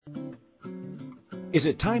Is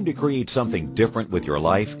it time to create something different with your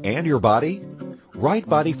life and your body? Right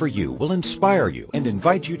Body for You will inspire you and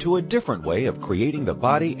invite you to a different way of creating the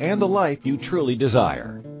body and the life you truly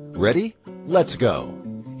desire. Ready? Let's go.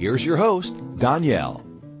 Here's your host, Danielle.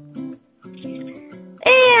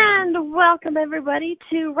 And welcome, everybody,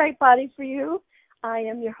 to Right Body for You. I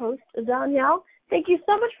am your host, Danielle. Thank you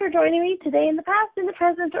so much for joining me today, in the past, in the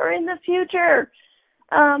present, or in the future.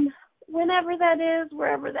 Whenever that is,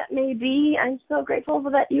 wherever that may be, I'm so grateful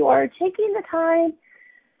that you are taking the time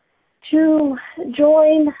to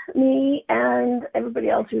join me and everybody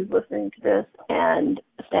else who's listening to this and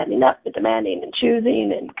standing up and demanding and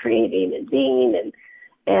choosing and creating and being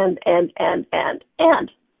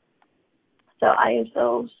and. So I am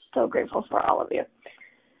so grateful for all of you.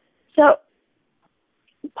 So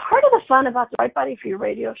part of the fun about the Right Body for You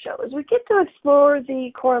radio show is we get to explore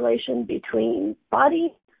the correlation between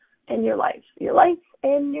body and your life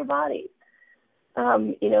and your body.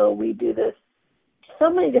 We do this so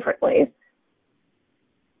many different ways.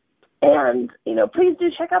 And, please do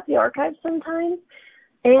check out the archives sometime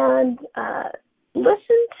and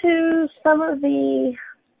listen to some of the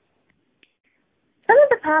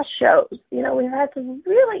past shows. We've had some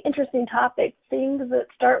really interesting topics, things that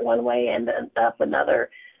start one way and end up another.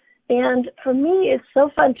 And for me, it's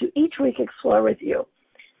so fun to each week explore with you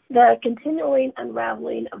the continuing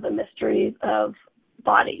unraveling of the mysteries of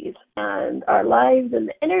bodies and our lives and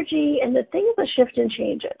the energy and the things that shift and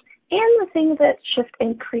change it and the things that shift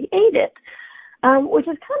and create it, which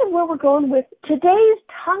is kind of where we're going with today's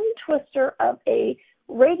tongue twister of a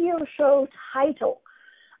radio show title.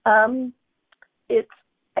 It's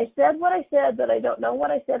I said what I said, but I don't know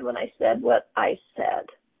what I said when I said what I said.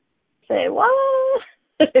 Say what?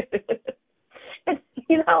 And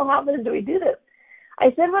how often do we do this? I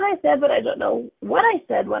said what I said, but I don't know what I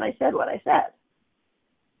said when I said what I said.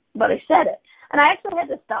 But I said it. And I actually had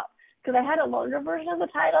to stop because I had a longer version of the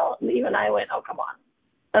title, and even I went, oh, come on,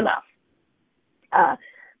 enough.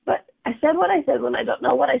 But I said what I said when I don't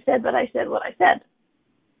know what I said, but I said what I said.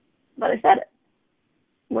 But I said it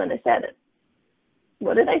when I said it.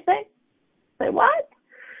 What did I say? Say what?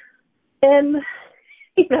 And,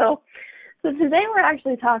 so today we're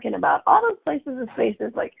actually talking about all those places and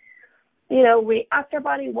spaces like, we ask our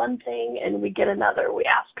body one thing and we get another. We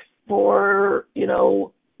ask for, we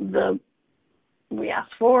ask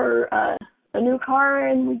for a new car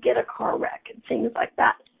and we get a car wreck and things like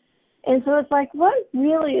that. And so it's like, what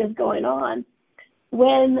really is going on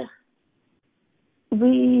when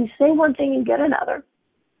we say one thing and get another,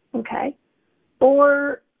 okay?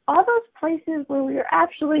 Or all those places where we are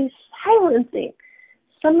actually silencing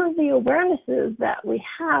some of the awarenesses that we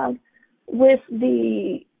have with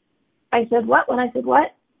the I said what when I said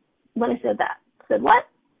what when I said that. Said what?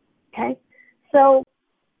 Okay. So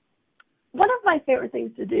one of my favorite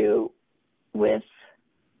things to do with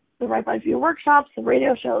the Right Body for You workshops, the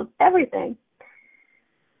radio shows, everything,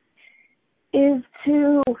 is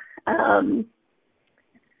to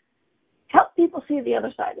help people see the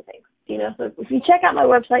other side of things. So if you check out my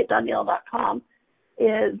website, Danielle.com,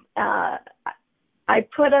 I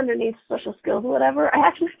put underneath social skills or whatever, I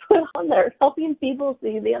actually put on there helping people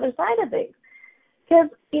see the other side of things. Because,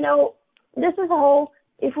 this is a whole,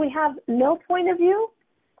 if we have no point of view,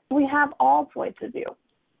 we have all points of view.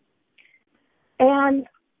 And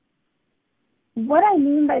what I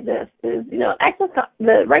mean by this is,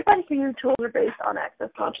 the Right Body for You tools are based on access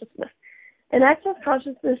consciousness. And access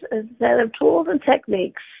consciousness is a set of tools and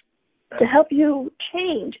techniques to help you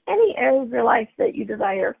change any area of your life that you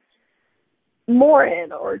desire more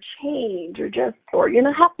in or change or you're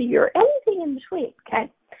not happy or anything in between, okay?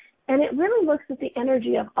 And it really looks at the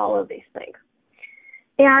energy of all of these things.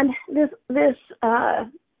 And this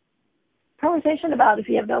conversation about if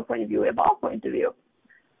you have no point of view, we have all points of view.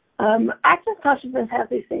 Access consciousness has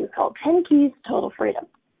these things called 10 keys to total freedom.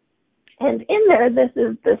 And in there, this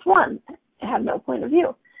is this one, have no point of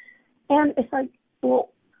view. And it's like,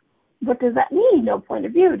 well, what does that mean, no point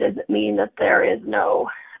of view? Does it mean that there is no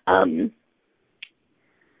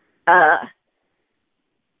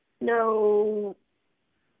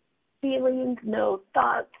feelings, no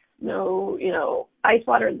thoughts, no, ice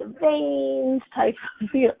water in the veins type of,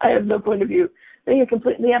 I have no point of view. Then you're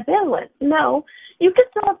completely ambivalent. No, you can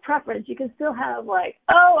still have preference. You can still have I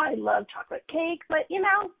love chocolate cake, but,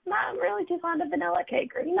 not really too fond of vanilla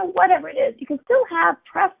cake or, whatever it is. You can still have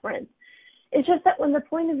preference. It's just that when the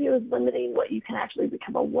point of view is limiting what you can actually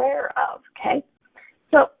become aware of, okay?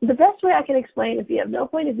 So the best way I can explain if you have no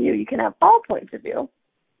point of view, you can have all points of view,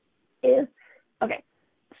 is, okay,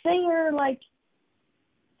 say you're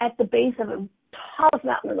at the base of the tallest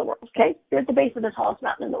mountain in the world, okay? You're at the base of the tallest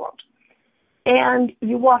mountain in the world. And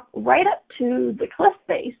you walk right up to the cliff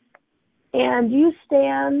face, and you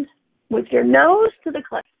stand with your nose to the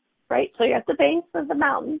cliff, right? So you're at the base of the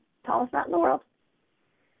mountain, tallest mountain in the world,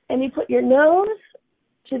 and you put your nose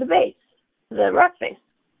to the base, the rock face.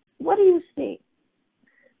 What do you see?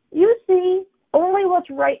 You see only what's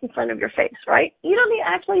right in front of your face, right? You don't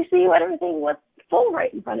actually see what's full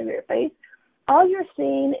right in front of your face. All you're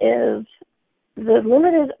seeing is the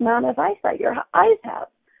limited amount of eyesight your eyes have.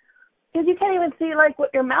 Because you can't even see, like,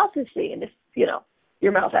 what your mouth is seeing if,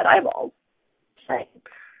 your mouth had eyeballs. Right?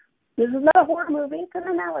 This is not a horror movie. It's an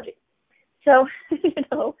analogy. So,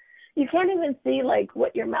 you can't even see, like,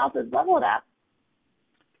 what your mouth is leveled at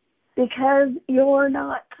because you're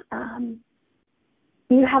not,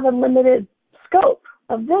 you have a limited scope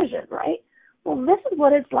of vision, right? Well, this is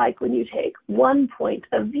what it's like when you take one point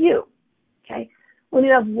of view, okay? When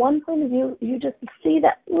you have one point of view, you just see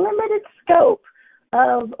that limited scope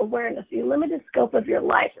of awareness, the limited scope of your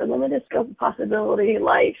life, the limited scope of possibility,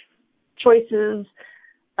 life, choices,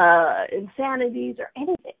 insanities, or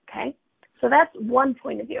anything, okay? So that's one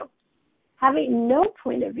point of view. Having no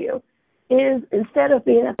point of view is, instead of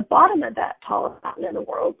being at the bottom of that tallest mountain in the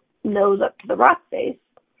world, nose up to the rock face,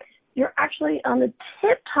 you're actually on the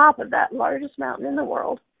tip top of that largest mountain in the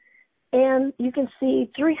world, and you can see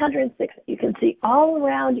 360. You can see all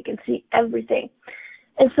around. You can see everything.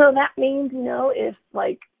 And so that means, if,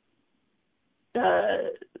 like,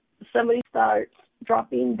 somebody starts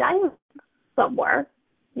dropping diamonds somewhere,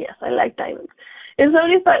 yes, I like diamonds. If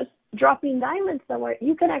somebody starts dropping diamonds somewhere,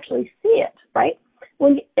 you can actually see it, right?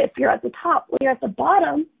 If you're at the top. When you're at the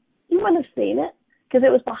bottom, you wouldn't have seen it because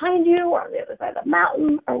it was behind you or on the other side of the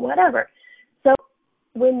mountain or whatever. So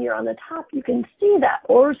when you're on the top, you can see that,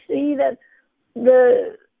 or see that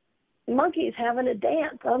the monkeys having a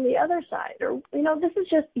dance on the other side, or, this is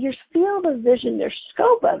just your field of vision, your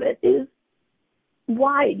scope of it is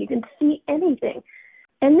wide. You can see anything.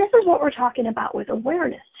 And this is what we're talking about with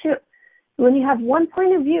awareness, too. When you have one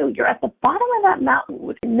point of view, you're at the bottom of that mountain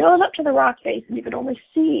with your nose up to the rock face, and you can only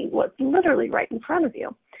see what's literally right in front of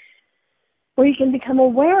you. Or you can become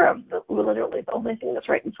aware of literally the only thing that's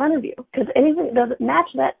right in front of you, because anything that doesn't match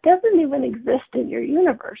that doesn't even exist in your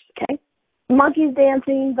universe, okay? Monkeys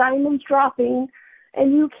dancing, diamonds dropping,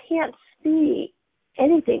 and you can't see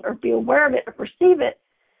anything or be aware of it or perceive it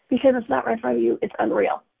because it's not right in front of you. It's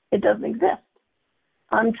unreal. It doesn't exist.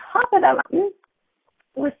 On top of that mountain,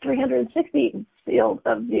 with 360 field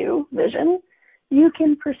of view, vision, you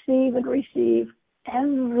can perceive and receive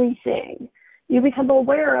everything. You become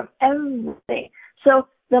aware of everything. So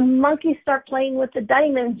the monkeys start playing with the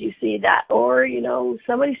diamonds, you see that. Or,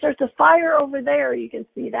 somebody starts a fire over there, you can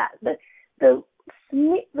see that. The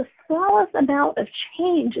smallest amount of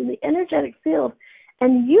change in the energetic field,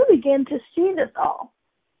 and you begin to see this all.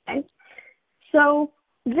 Okay? So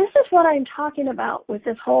this is what I'm talking about with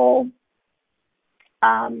this whole,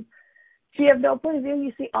 if you have no point of view,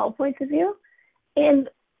 you see all points of view. And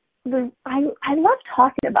I love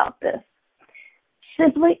talking about this.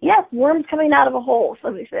 Simply, yes, worms coming out of a hole,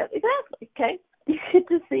 somebody said. Exactly, okay? You get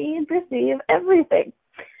to see and perceive everything.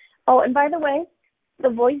 Oh, and by the way,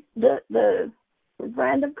 the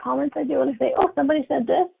random comments I do when I say, oh, somebody said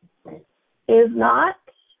this, is not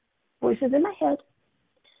voices in my head.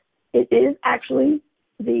 It is actually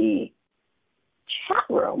the chat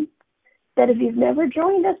room that if you've never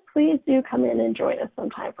joined us, please do come in and join us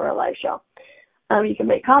sometime for a live show. You can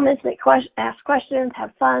make comments, ask questions,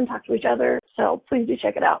 have fun, talk to each other. So please do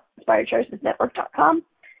check it out, InspiredChoicesNetwork.com.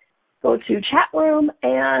 Go to chat room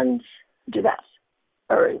and do that.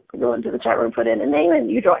 Or go into the chat room, put in a name,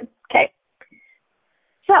 and you join. Okay.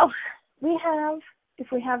 So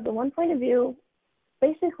if we have the one point of view,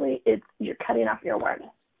 basically you're cutting off your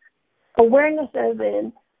awareness. Awareness as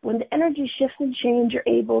in when the energy shifts and change, you're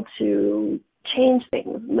able to change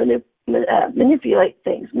things, manipulate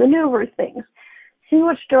things, maneuver things, see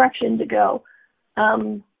which direction to go.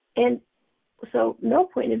 And so no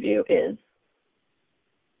point of view is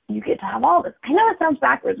you get to have all this. I know it sounds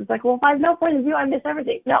backwards. It's like, well, if I have no point of view, I miss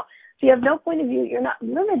everything. No. If you have no point of view, you're not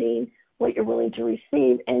limiting what you're willing to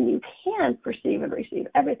receive, and you can perceive and receive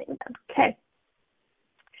everything then. Okay.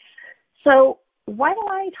 So why do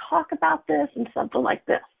I talk about this and something like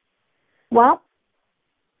this? Well,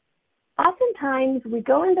 oftentimes we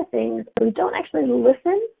go into things and we don't actually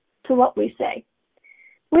listen to what we say.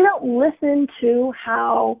 We don't listen to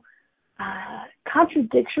how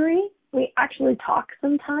contradictory we actually talk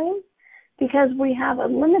sometimes because we have a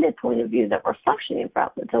limited point of view that we're functioning from.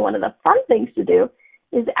 And so one of the fun things to do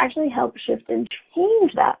is to actually help shift and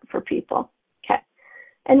change that for people. Okay.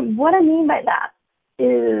 And what I mean by that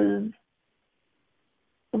is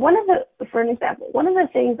for an example, one of the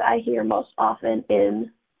things I hear most often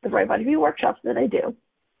in the Right Body View workshops that I do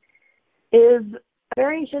is a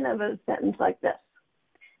variation of a sentence like this.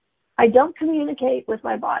 I don't communicate with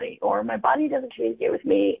my body, or my body doesn't communicate with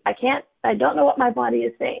me. I don't know what my body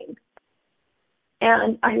is saying.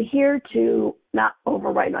 And I'm here to not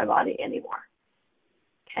override my body anymore.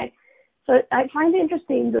 Okay? So I find it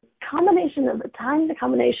interesting, the combination of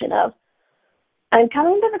I'm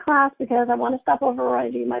coming to the class because I want to stop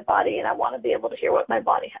overriding my body and I want to be able to hear what my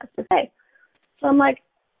body has to say. So I'm like,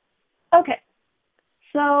 okay,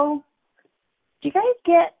 so do you guys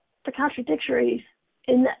get the contradictories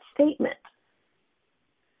in that statement?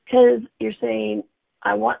 Because you're saying,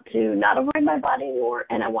 I want to not override my body anymore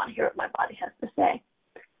and I want to hear what my body has to say.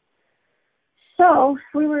 So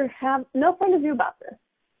we have no point of view about this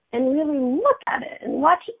and really look at it and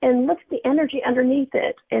watch and look at the energy underneath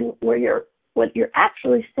it and what you're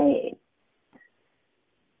actually saying.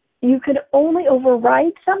 You could only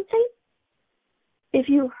override something if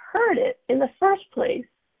you heard it in the first place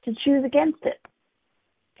to choose against it.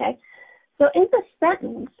 Okay? So in the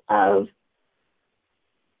sentence of,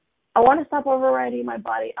 I want to stop overriding my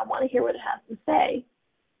body, I want to hear what it has to say,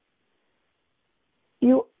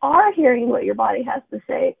 you are hearing what your body has to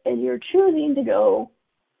say and you're choosing to go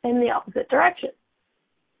in the opposite direction.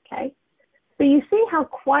 Okay? But you see how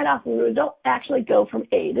quite often we don't actually go from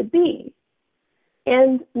A to B.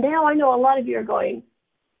 And now I know a lot of you are going,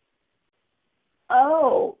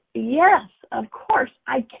 oh, yes, of course.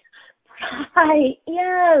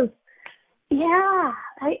 Yes. Yeah.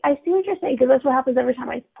 I see what you're saying, because that's what happens every time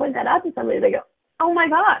I point that out to somebody. They go, oh my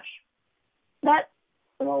gosh,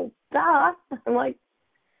 well, duh. I'm like,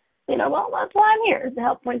 well, that's why I'm here, to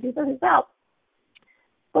help point these things out.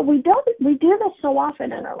 But we do this so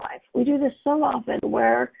often in our life. We do this so often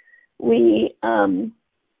where we do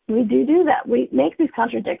that. We make these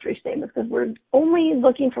contradictory statements because we're only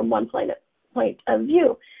looking from one point of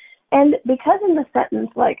view. And because in the sentence,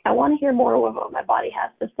 like, I want to hear more of what my body has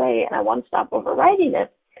to say and I want to stop overriding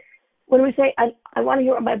it, when we say, I want to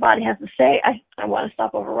hear what my body has to say, I want to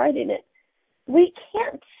stop overriding it, we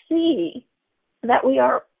can't see that we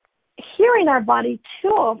are hearing our body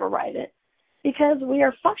to override it, because we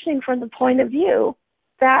are functioning from the point of view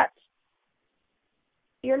that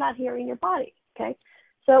you're not hearing your body, okay?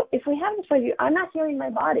 So if we have this point of view, I'm not hearing my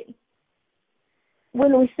body,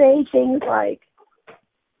 when we say things like,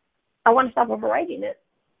 I want to stop overriding it,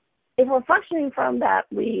 if we're functioning from that,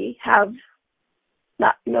 we have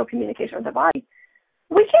no communication with the body,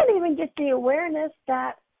 we can't even get the awareness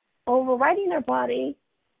that overriding our body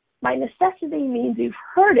by necessity means you've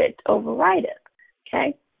heard it override it,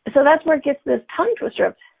 okay? So that's where it gets this tongue twister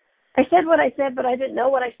of, I said what I said, but I didn't know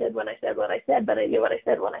what I said when I said what I said, but I knew what I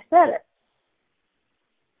said when I said it.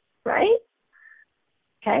 Right?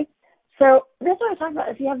 Okay? So this is what I'm talking about.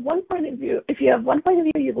 If you have one point of view,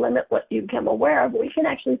 you limit what you become aware of, what you can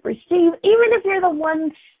actually perceive, even if you're the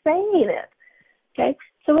one saying it. Okay?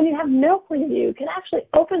 So when you have no point of view, you can actually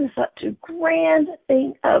open this up to grand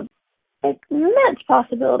thing of immense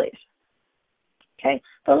possibilities. Okay?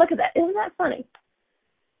 So look at that. Isn't that funny?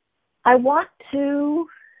 I want to,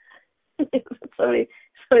 somebody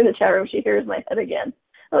in the chat room, she hears my head again.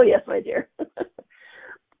 Oh, yes, my dear.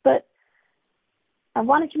 But I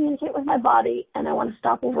want to communicate with my body, and I want to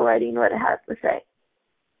stop overriding what it has to say.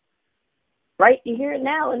 Right? You hear it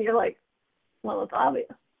now, and you're like, well, it's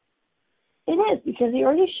obvious. It is, because you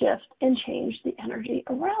already shift and change the energy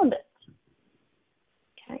around it.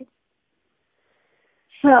 Okay?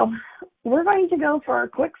 So we're going to go for our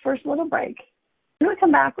quick first little break. When we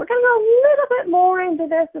come back, we're going to go a little bit more into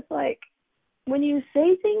this. It's like when you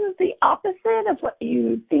say things the opposite of what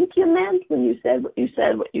you think you meant when you said what you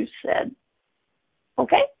said.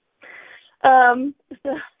 Okay? So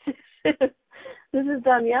this is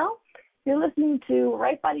Danielle. You're listening to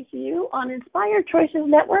Right Body for You on Inspired Choices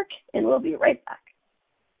Network, and we'll be right back.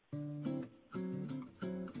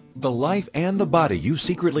 The life and the body you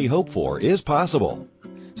secretly hope for is possible.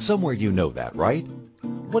 Somewhere you know that, right?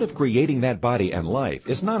 What if creating that body and life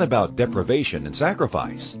is not about deprivation and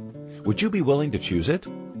sacrifice? Would you be willing to choose it?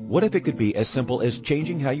 What if it could be as simple as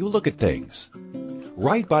changing how you look at things?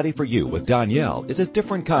 Right Body for You with Danielle is a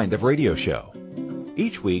different kind of radio show.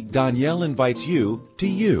 Each week, Danielle invites you to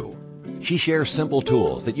you. She shares simple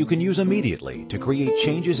tools that you can use immediately to create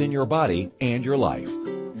changes in your body and your life.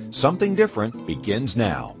 Something different begins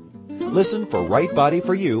now. Listen for Right Body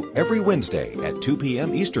for You every Wednesday at 2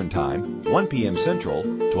 p.m. Eastern Time, 1 p.m. Central,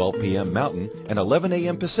 12 p.m. Mountain, and 11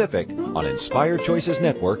 a.m. Pacific on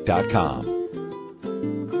InspiredChoicesNetwork.com.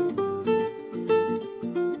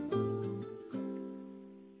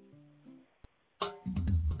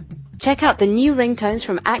 Check out the new ringtones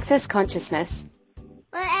from Access Consciousness.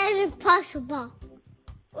 What is possible?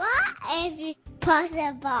 What is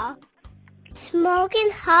possible? Smoking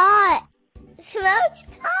hot. Smoking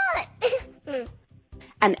hot.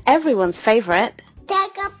 And everyone's favorite,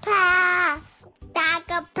 Take a pass. Take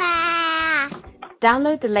a pass.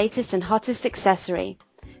 download the latest and hottest accessory.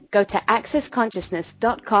 Go to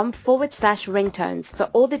accessconsciousness.com/ringtones for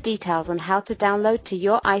all the details on how to download to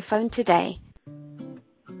your iPhone today.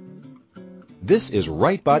 This is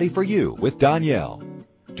Right Body for You with Danielle.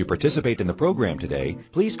 To participate in the program today,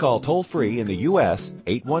 please call toll-free in the U.S.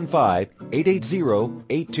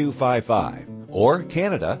 815-880-8255 or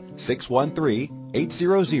Canada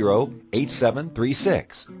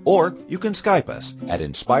 613-800-8736. Or you can Skype us at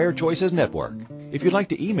Inspired Choices Network. If you'd like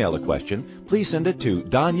to email a question, please send it to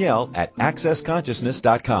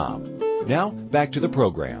Danielle@accessconsciousness.com. Now, back to the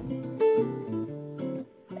program.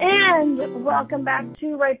 And welcome back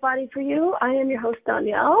to Right Body for You. I am your host,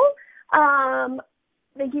 Danielle.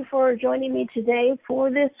 Thank you for joining me today for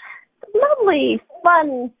this lovely,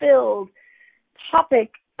 fun-filled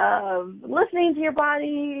topic of listening to your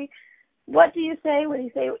body. What do you say when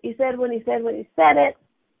you say what you said when you said when you said it?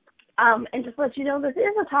 And just let you know, this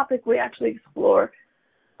is a topic we actually explore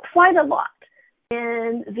quite a lot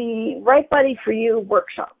in the Right Body for You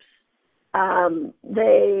workshops.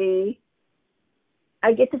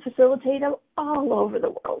 I get to facilitate them all over the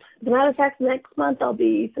world. As a matter of fact, next month I'll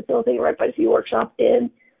be facilitating a Right Body for You workshop in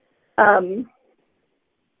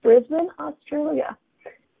Brisbane, Australia.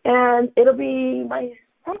 And it'll be my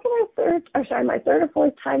third or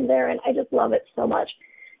fourth time there, and I just love it so much.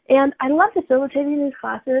 And I love facilitating these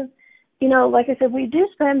classes. You know, like I said, we do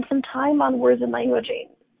spend some time on words and languaging.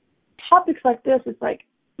 Topics like this, it's like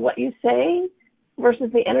what you say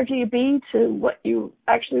versus the energy you be to what you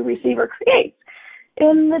actually receive or create,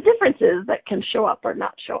 and the differences that can show up or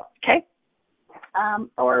not show up, okay?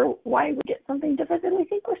 Or why we get something different than we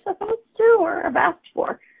think we're supposed to or have asked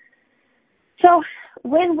for. So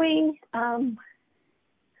when we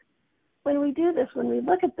do this, when we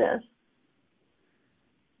look at this,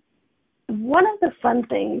 one of the fun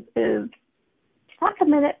things is talk a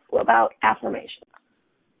minute about affirmations,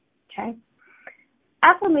 okay?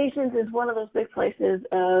 Affirmations is one of those big places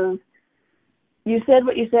of you said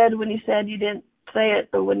what you said when you said you didn't say it,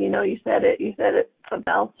 but when you know you said it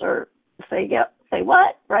something else, or say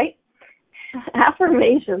what, right?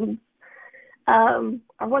 Affirmations are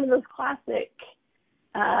one of those classic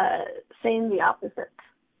saying the opposite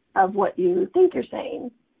of what you think you're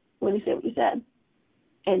saying when you say what you said,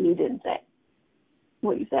 and you didn't say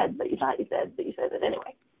what you said, but you thought you said, but you said it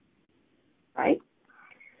anyway, right?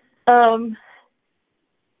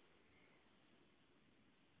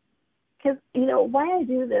 Because, you know, why I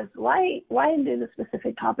do this, why I do this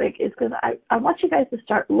specific topic is because I want you guys to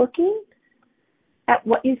start looking at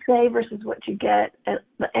what you say versus what you get, and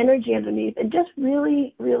the energy underneath, and just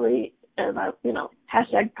really, really,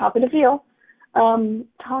 hashtag pop it to feel,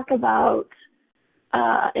 talk about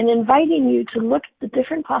and inviting you to look at the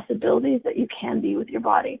different possibilities that you can be with your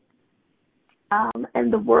body,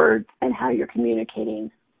 and the words and how you're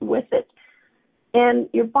communicating with it. And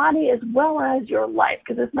your body as well as your life,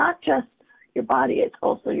 because it's not just your body, it's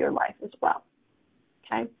also your life as well.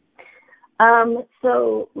 Okay?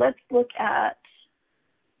 So let's look at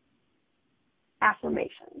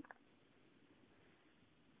affirmations.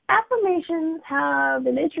 Affirmations have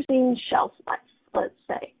an interesting shelf life, let's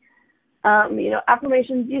say.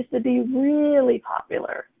 Affirmations used to be really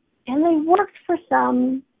popular, and they worked for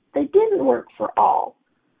some, they didn't work for all.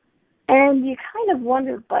 And you kind of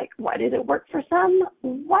wondered, like, why did it work for some?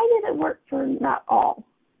 Why did it work for not all?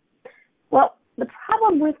 Well, the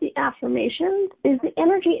problem with the affirmations is the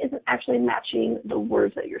energy isn't actually matching the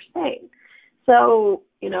words that you're saying. So,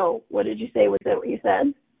 what did you say? Was that what you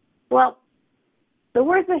said? Well, the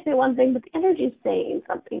words may say one thing, but the energy is saying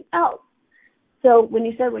something else. So when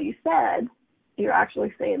you said what you said, you're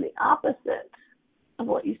actually saying the opposite of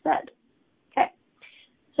what you said. Okay.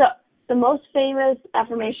 So the most famous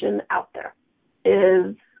affirmation out there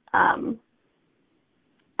is, I'm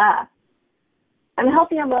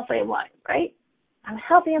healthy, I'm wealthy, I'm wise, right? I'm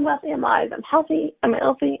healthy, I'm wealthy, I'm wise. I'm healthy,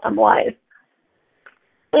 I'm wise.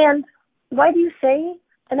 And why do you say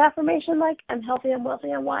an affirmation like, I'm healthy, I'm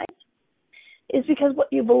wealthy, I'm wise? Is because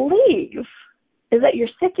what you believe is that you're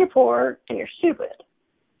sick, you're poor, and you're stupid,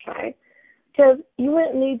 okay? Because you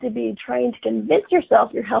wouldn't need to be trying to convince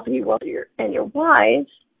yourself you're healthy, you're wealthy, and you're wise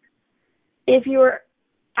if you were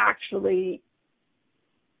actually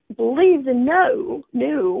believed and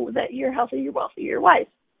knew that you're healthy, you're wealthy, you're wise,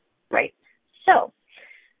 right? So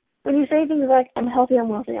when you say things like, I'm healthy, I'm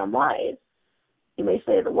wealthy, I'm wise, You may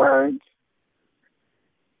say the words,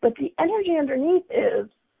 but the energy underneath is,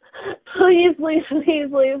 please, please, please,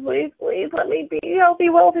 please, please, please let me be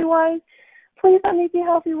healthy, wealthy, wise. Please let me be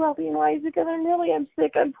healthy, wealthy, and wise, because I'm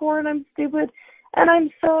sick, I'm poor, and I'm stupid, and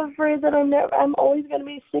I'm so afraid that I'm always going to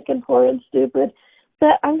be sick and poor and stupid,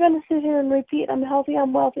 that I'm going to sit here and repeat, I'm healthy,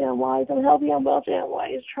 I'm wealthy, I'm wise, I'm healthy, I'm wealthy, I'm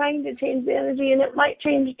wise, trying to change the energy, and it might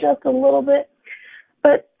change just a little bit,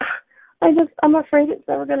 but I'm afraid it's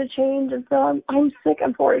never going to change, and so I'm sick,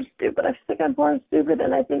 I'm poor, and stupid. I'm sick, I'm poor, and stupid,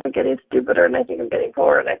 and I think I'm getting stupider, and I think I'm getting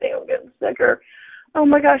poorer, and I think I'm getting sicker. Oh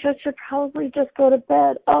my gosh, I should probably just go to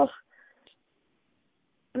bed. Oh,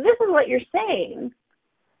 this is what you're saying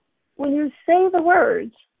when you say the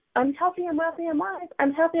words, I'm healthy, I'm wealthy, I'm wise.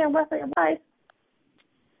 I'm healthy, I'm wealthy, I'm wise.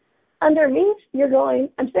 Underneath, you're going,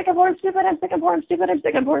 I'm sick, I'm poor, and stupid. I'm sick, I'm poor, and stupid. I'm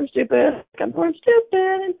sick, I'm poor, and stupid. I'm poor, and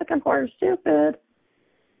stupid. I'm sick, I'm poor, and stupid.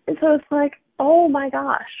 And so it's like, oh my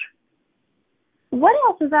gosh, what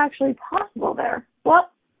else is actually possible there? Well,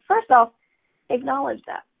 first off, acknowledge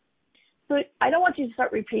that. So I don't want you to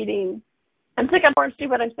start repeating, I'm sick, I'm poor, and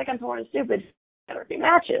stupid, I'm sick, I'm poor, and stupid, energy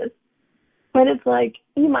matches. But it's like,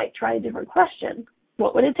 you might try a different question.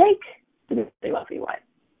 What would it take to be healthy, wealthy, wise?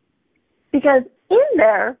 Because in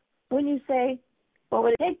there, when you say, what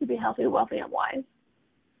would it take to be healthy, wealthy, and wise?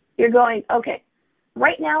 You're going, okay,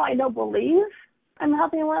 right now I don't believe I'm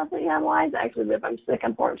healthy and wealthy and wise. I actually believe I'm sick,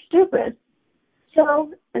 I'm poor, and stupid.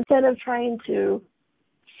 So instead of trying to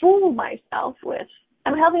fool myself with,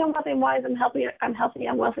 I'm healthy, I'm wealthy, and wise, I'm healthy,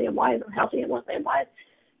 I'm wealthy, and wise, I'm healthy, and wealthy, and wise,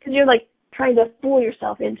 because you're like trying to fool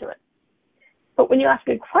yourself into it. But when you ask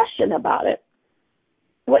a question about it,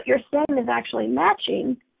 what you're saying is actually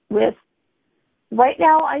matching with, right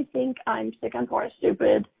now I think I'm sick, I'm poor, and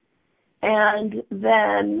stupid, and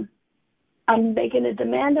then I'm making a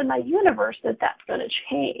demand in my universe that that's going to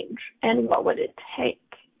change, and what would it take?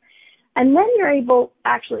 And then you're able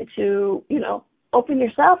actually to, open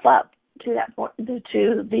yourself up to that point,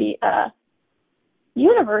 to the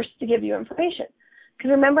universe to give you information.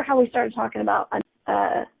 Because remember how we started talking about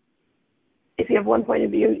if you have one point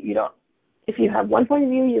of view, if you have one point of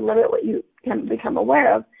view, you limit what you can become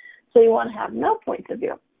aware of. So you want to have no points of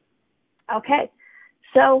view. Okay,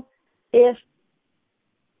 so if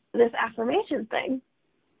this affirmation thing,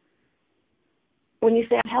 when you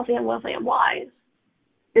say I'm healthy, I'm wealthy, I'm wise,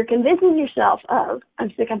 you're convincing yourself of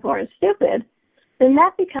I'm sick, I'm poor, and stupid, then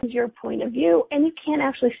that becomes your point of view, and you can't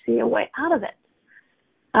actually see a way out of it.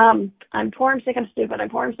 I'm poor, I'm sick, I'm stupid. I'm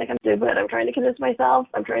poor, I'm sick, I'm stupid. I'm trying to convince myself,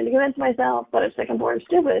 but I'm sick, I'm poor, I'm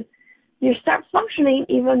stupid. You start functioning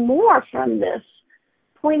even more from this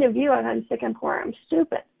point of view of I'm sick, I'm poor, I'm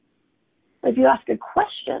stupid. If you ask a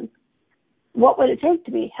question, what would it take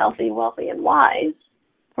to be healthy, wealthy, and wise,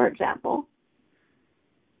 for example,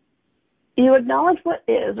 you acknowledge what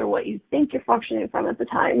is or what you think you're functioning from at the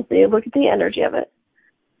time, so you look at the energy of it,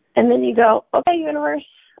 and then you go, okay, universe,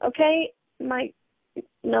 okay, my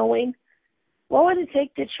knowing, what would it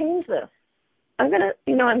take to change this? I'm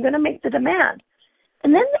gonna make the demand.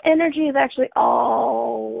 And then the energy is actually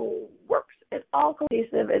all works. It's all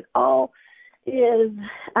cohesive. It all is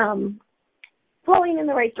flowing in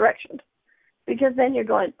the right direction. Because then you're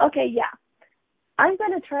going, okay, yeah, I'm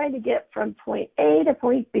going to try to get from point A to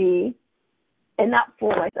point B and not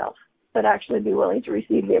fool myself, but actually be willing to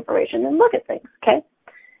receive the information and look at things, okay?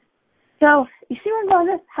 So you see where I'm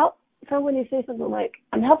going with this? So when you say something like,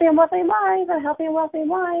 I'm healthy and wealthy and wise, I'm healthy and wealthy and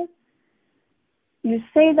wise, you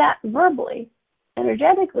say that verbally.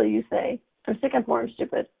 Energetically, you say, I'm sick, I'm poor, I'm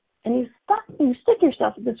stupid. And you stick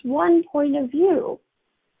yourself at this one point of view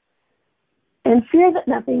and fear that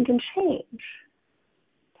nothing can change.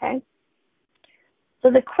 Okay?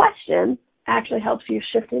 So the question actually helps you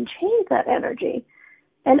shift and change that energy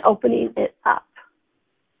and opening it up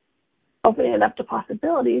to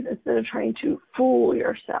possibilities instead of trying to fool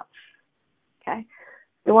yourself. Okay?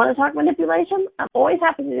 You want to talk manipulation? I'm always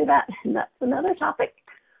happy to do that, and that's another topic.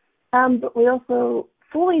 But we also,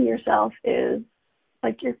 fooling yourself is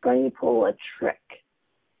like you're going to pull a trick.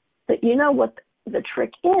 But you know what the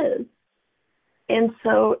trick is. And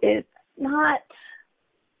so it's not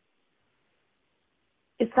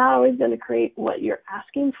always going to create what you're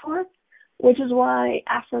asking for, which is why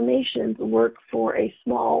affirmations work for a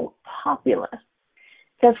small populace.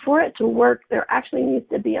 Because for it to work, there actually needs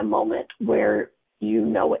to be a moment where you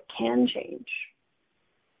know it can change.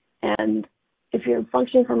 And if you're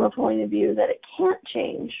functioning from a point of view that it can't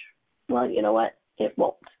change, well, you know what? It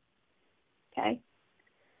won't. Okay?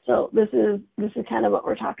 So this is kind of what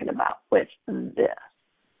we're talking about with this.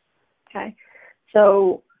 Okay?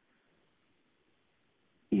 So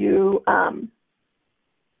you, I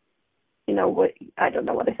don't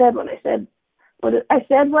know what I said when I said I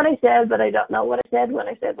said what I said, but I don't know what I said when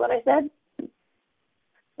I said what I said.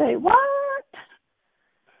 Say, what?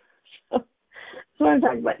 So that's what I'm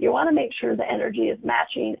talking about. You want to make sure the energy is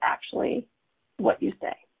matching actually what you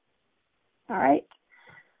say. All right?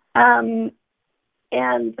 And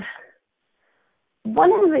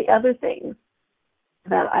one of the other things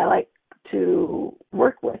that I like to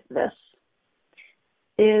work with this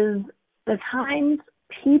is the times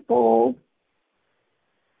people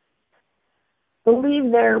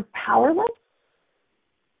believe they're powerless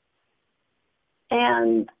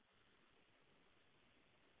and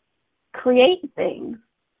create things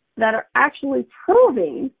that are actually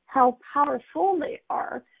proving how powerful they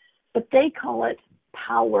are, but they call it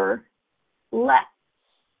powerless.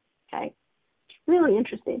 Okay? It's really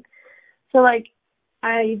interesting. So, like,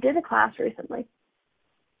 I did a class recently,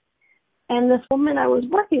 and this woman I was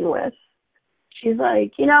working with, she's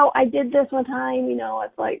like, I did this one time,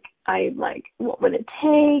 it's like, what would it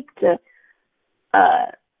take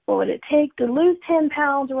to lose 10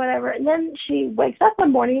 pounds or whatever? And then she wakes up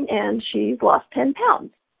one morning and she's lost 10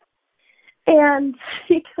 pounds. And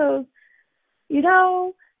she goes,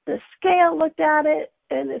 the scale looked at it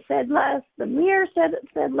and it said less. The mirror said it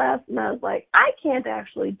said less. And I was like, I can't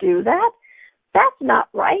actually do that. That's not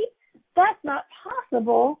right. That's not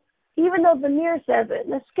possible. Even though the mirror says it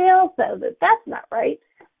and the scale says it, that's not right.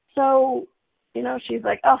 So, she's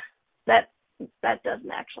like, oh, that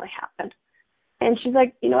doesn't actually happen. And she's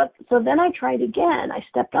like, you know what? So then I tried again. I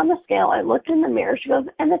stepped on the scale. I looked in the mirror. She goes,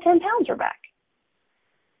 and the 10 pounds are back.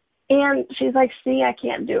 And she's like, see, I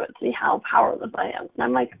can't do it. See how powerless I am. And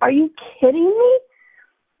I'm like, are you kidding me?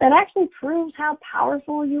 That actually proves how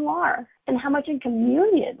powerful you are and how much in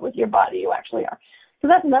communion with your body you actually are. So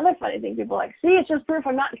that's another funny thing. People are like, see, it's just proof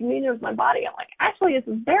I'm not in communion with my body. I'm like, actually, it's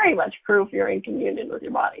very much proof you're in communion with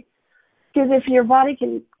your body. Because if your body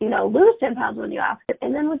can, lose 10 pounds when you ask it,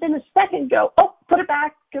 and then within a second go, oh, put it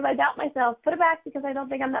back because I doubt myself. Put it back because I don't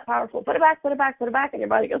think I'm that powerful. Put it back, put it back, put it back. And your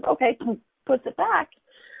body goes, okay, puts it back.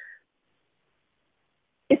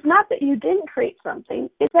 It's not that you didn't create something.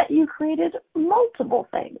 It's that you created multiple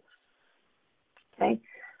things. Okay?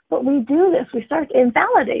 But we do this. We start to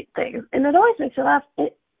invalidate things. And it always makes you laugh.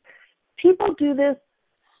 People do this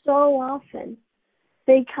so often.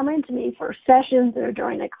 They come into me for sessions or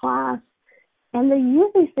during a class, and they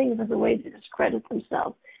use these things as a way to discredit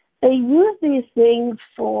themselves. They use these things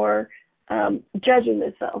for judging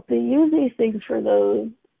themselves. They use these things for those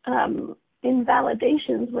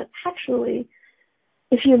invalidations when actually,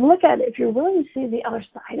 if you look at it, if you're willing to see the other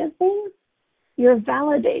side of things, you're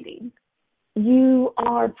validating. You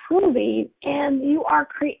are proving, and you are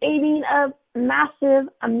creating a massive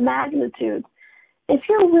magnitude. If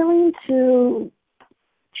you're willing to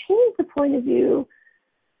change the point of view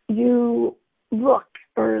you look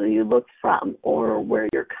from, or where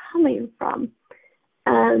you're coming from,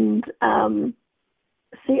 and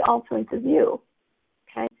see all points of view,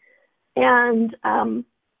 okay? And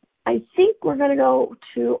I think we're going to go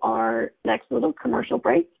to our next little commercial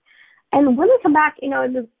break. And when we come back,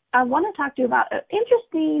 I want to talk to you about an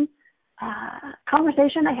interesting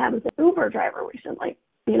conversation I had with an Uber driver recently.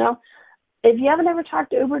 If you haven't ever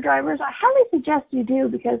talked to Uber drivers, I highly suggest you do,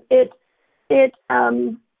 because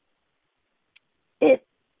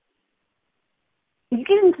you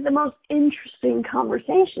get into the most interesting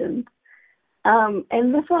conversations.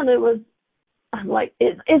 And this one,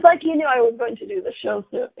 it's like you knew I was going to do the show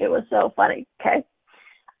soon. It was so funny. Okay.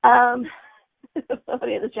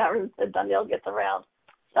 Somebody in the chat room said Danielle gets around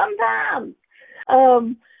sometimes.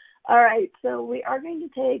 All right. So we are going to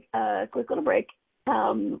take a quick little break.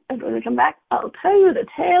 And when we come back, I'll tell you the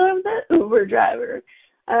tale of the Uber driver.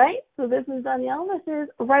 All right. So this is Danielle. This is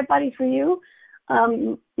Right Body for You.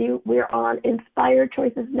 We're on Inspired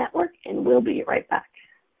Choices Network, and we'll be right back.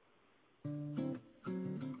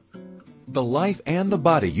 The life and the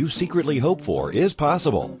body you secretly hope for is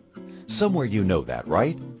possible. Somewhere you know that,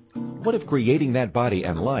 right? What if creating that body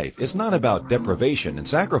and life is not about deprivation and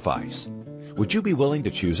sacrifice? Would you be willing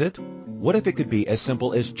to choose it? What if it could be as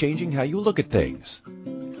simple as changing how you look at things?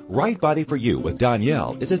 Right Body for You with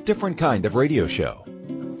Danielle is a different kind of radio show.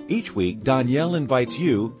 Each week, Danielle invites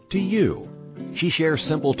you to you. She shares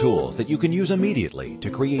simple tools that you can use immediately to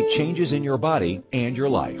create changes in your body and your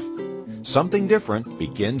life. Something different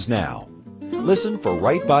begins now. Listen for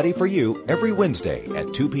Right Body for You every Wednesday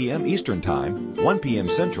at 2 p.m. Eastern Time, 1 p.m.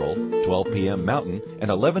 Central, 12 p.m. Mountain,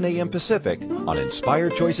 and 11 a.m. Pacific on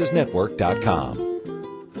InspiredChoicesNetwork.com.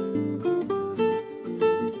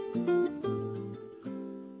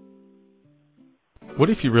 What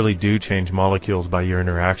if you really do change molecules by your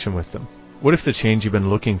interaction with them? What if the change you've been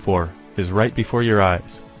looking for is right before your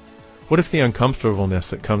eyes? What if the uncomfortableness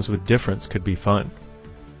that comes with difference could be fun?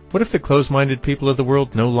 What if the closed-minded people of the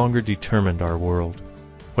world no longer determined our world?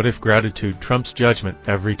 What if gratitude trumps judgment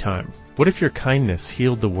every time? What if your kindness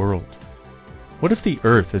healed the world? What if the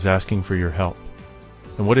earth is asking for your help?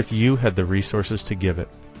 And what if you had the resources to give it?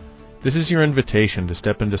 This is your invitation to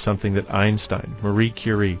step into something that Einstein, Marie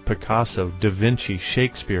Curie, Picasso, Da Vinci,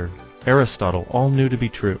 Shakespeare, Aristotle all knew to be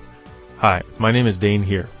true. Hi, my name is Dane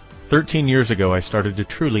here. 13 years ago I started to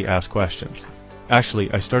truly ask questions. Actually,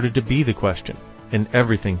 I started to be the question, and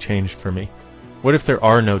everything changed for me. What if there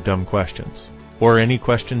are no dumb questions, or any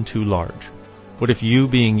question too large? What if you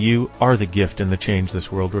being you are the gift and the change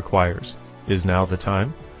this world requires? Is now the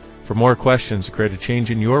time? For more questions to create a change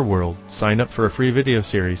in your world, sign up for a free video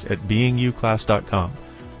series at beingyouclass.com.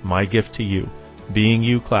 My gift to you,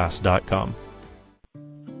 beingyouclass.com.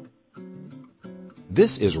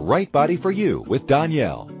 This is Right Body for You with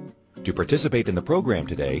Danielle. To participate in the program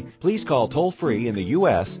today, please call toll-free in the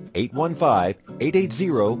U.S.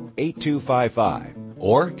 815-880-8255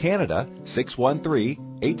 or Canada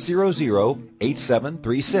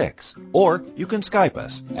 613-800-8736. Or you can Skype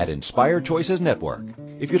us at Inspired Choices Network.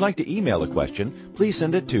 If you'd like to email a question, please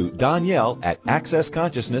send it to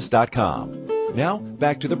Danielle@accessconsciousness.com. Now,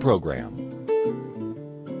 back to the program.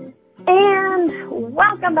 And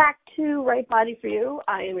welcome back to Right Body for You.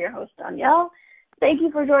 I am your host, Danielle. Thank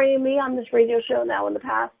you for joining me on this radio show now in the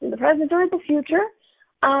past, in the present, or in the future.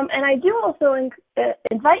 And I do also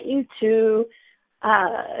invite you to,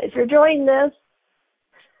 if you're enjoying this,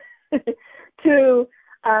 to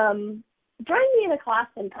join me in a class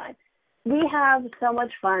sometime. We have so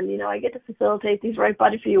much fun. You know, I get to facilitate these Right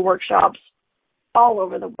Body for You workshops all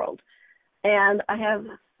over the world. And I have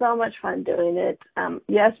so much fun doing it.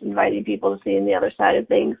 Yes, inviting people to see the other side of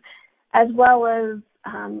things, as well as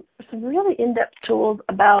some really in-depth tools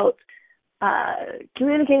about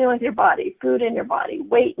communicating with your body, food in your body,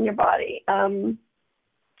 weight in your body,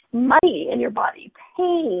 money in your body,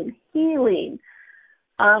 pain, healing.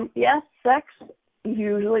 Yes, sex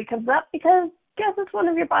usually comes up because guess it's one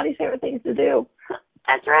of your body's favorite things to do.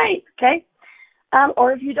 That's right, okay?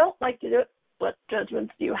 Or if you don't like to do it, what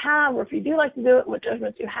judgments do you have? Or if you do like to do it, what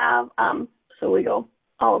judgments do you have? So we go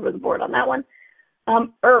all over the board on that one.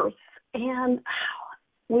 Earth. And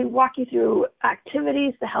we walk you through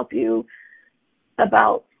activities to help you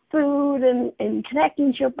about food and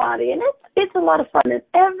connecting to your body. And it's a lot of fun. And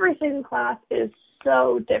every single class is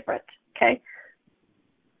so different, okay?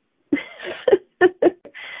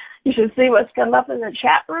 You should see what's come up in the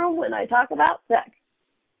chat room when I talk about sex.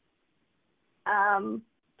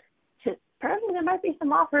 Apparently there might be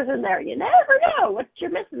some offers in there. You never know what you're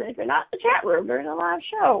missing if you're not in the chat room during a live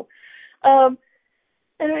show.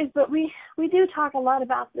 Anyways, but we do talk a lot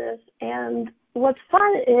about this, and what's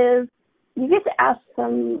fun is you get to ask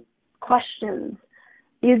some questions.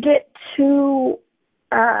 You get to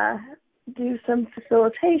do some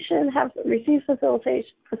facilitation, receive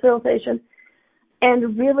facilitation,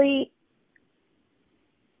 and really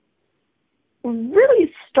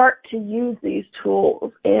start to use these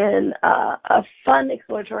tools in a fun,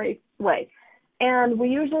 exploratory way. And we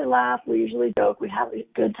usually laugh, we usually joke, we have a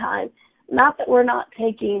good time. Not that we're not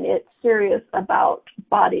taking it serious about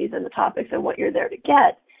bodies and the topics and what you're there to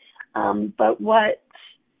get, but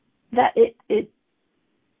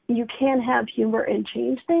you can have humor and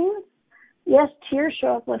change things. Yes, tears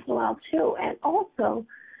show up once in a while too, and also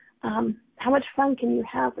how much fun can you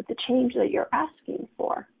have with the change that you're asking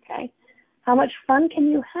for, okay? How much fun can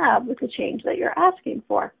you have with the change that you're asking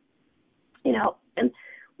for? You know, and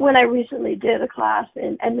when I recently did a class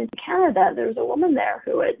in Edmonton, Canada, there was a woman there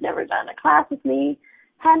who had never done a class with me,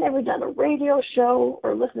 had never done a radio show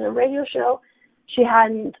or listened to a radio show. She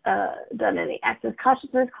hadn't done any Access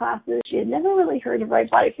Consciousness classes. She had never really heard of Right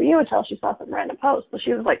Body for You until she saw some random post. So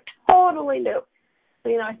she was like totally new. So,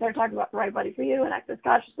 you know, I started talking about Right Body for You and Access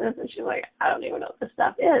Consciousness, and she was like, I don't even know what this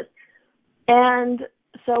stuff is. And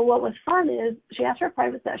so what was fun is she asked for a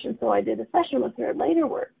private session, so I did a session with her later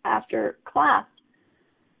after class,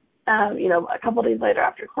 a couple days later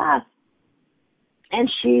after class. And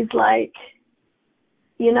she's like,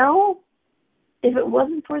 you know, if it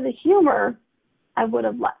wasn't for the humor, I would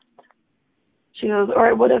have left. She goes, or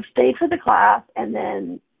I would have stayed for the class and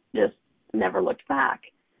then just never looked back.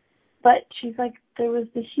 But she's like, there was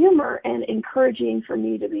the humor and encouraging for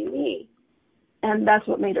me to be me. And that's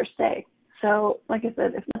what made her stay. So, like I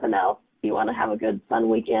said, if nothing else, you want to have a good, fun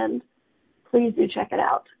weekend, please do check it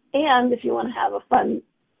out. And if you want to have a fun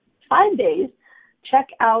 5 days,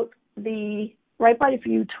 check out the Right Body for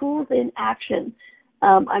You Tools in Action.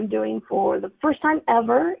 I'm doing for the first time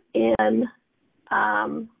ever in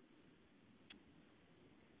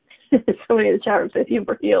Somebody in the chat room says,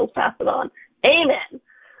 Hubert Heals, pass it on. Amen.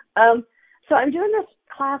 So I'm doing this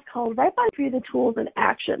class called Right Body for You, the Tools in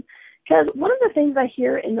Action. Because one of the things I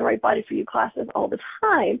hear in the Right Body for You classes all the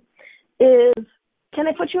time is, can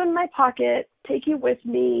I put you in my pocket, take you with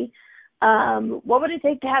me? What would it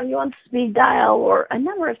take to have you on speed dial, or a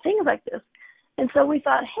number of things like this? And so we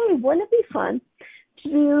thought, hey, wouldn't it be fun to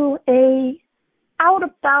do a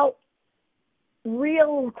out-about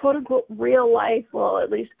real, quote-unquote, real life, well, at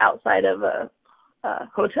least outside of a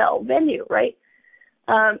hotel venue, right,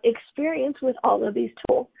 experience with all of these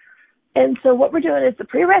tools. And so what we're doing is the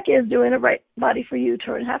prereq is doing a Right Body for You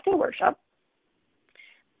 2.5-day workshop.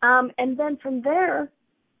 And then from there,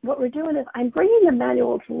 what we're doing is I'm bringing the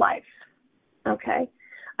manual to life, okay?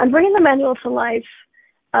 I'm bringing the manual to life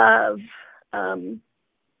of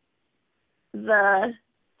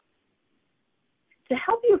to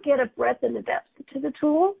help you get a breadth and a depth to the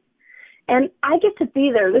tool. And I get to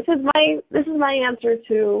be there. This is my answer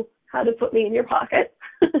to how to put me in your pocket,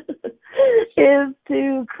 is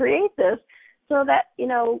to create this so that, you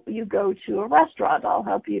know, you go to a restaurant.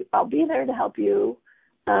 I'll be there to help you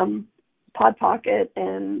pod pocket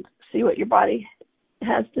and see what your body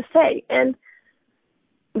has to say. And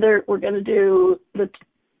we're going to do the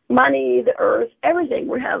money, the earth, everything.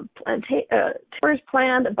 We have tours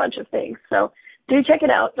planned, a bunch of things. So do check it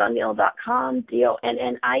out, Donnielle.com, DONNIELLE.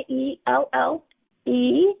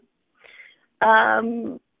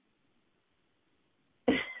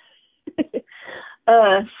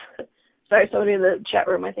 Sorry, somebody in the chat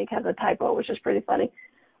room I think has a typo, which is pretty funny.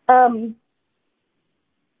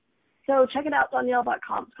 So check it out,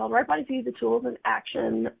 Donnielle.com. It's called Right Body for You, the Tools in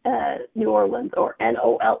Action, New Orleans, or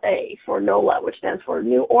NOLA for NOLA, which stands for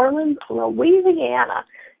New Orleans, Louisiana.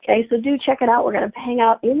 Okay, so do check it out. We're going to hang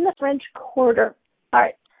out in the French Quarter. All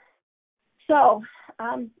right. So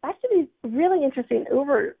that's a really interesting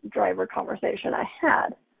Uber driver conversation I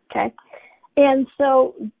had, okay? And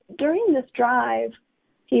so during this drive,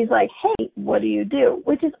 he's like, hey, what do you do?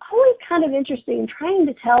 Which is always kind of interesting, trying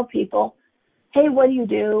to tell people, hey, what do you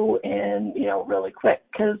do? And, you know, really quick,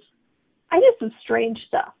 because I did some strange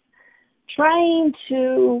stuff. Trying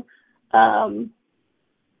to,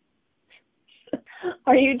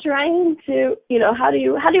 are you trying to, you know, how do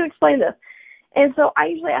you explain this? And so I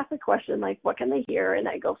usually ask a question like, what can they hear? And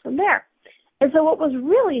I go from there. And so what was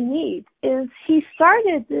really neat is he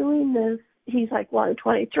started doing this. He's like, well, I'm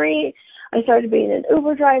 23. I started being an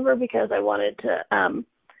Uber driver because I wanted to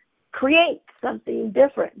create something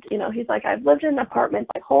different. You know, he's like, I've lived in an apartment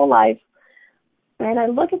my whole life, and I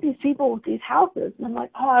look at these people with these houses, and I'm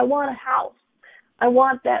like, oh, I want a house. I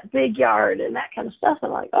want that big yard and that kind of stuff.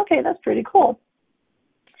 I'm like, okay, that's pretty cool.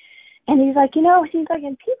 And he's like, you know,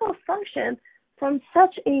 and people function from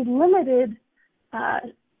such a limited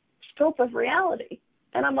scope of reality.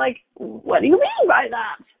 And I'm like, what do you mean by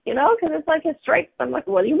that? You know, because it's like a strike. I'm like,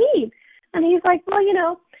 what do you mean? And he's like, well, you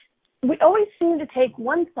know, we always seem to take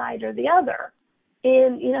one side or the other.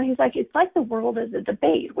 And, you know, he's like, it's like the world is a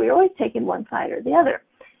debate. We're always taking one side or the other.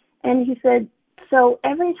 And he said, so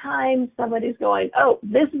every time somebody's going, oh,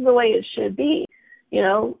 this is the way it should be, you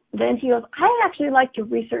know, then he goes, I actually like to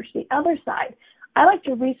research the other side. I like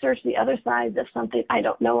to research the other side of something I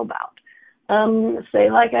don't know about. Say,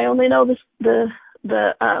 like, I only know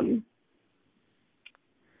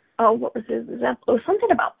what was his example? It was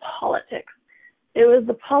something about politics. It was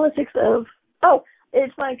the politics of,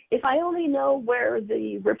 it's like, if I only know where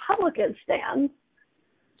the Republican stands,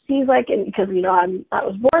 he's like, and because, you know, I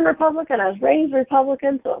was born Republican, I was raised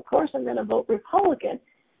Republican, so of course I'm going to vote Republican.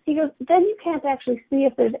 He goes, then you can't actually see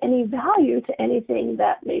if there's any value to anything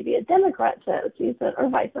that maybe a Democrat says. He said, or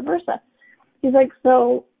vice versa. He's like,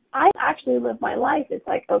 so I actually live my life. It's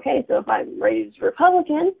like, okay, so if I'm raised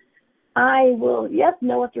Republican, I will, yes,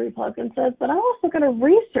 know what the Republican says, but I'm also going to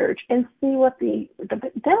research and see what the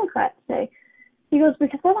Democrats say. He goes,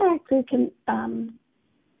 because then I actually can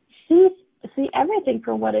see everything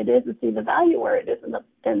for what it is and see the value where it is and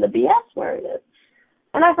the BS where it is.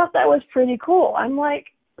 And I thought that was pretty cool. I'm like,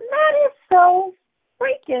 that is so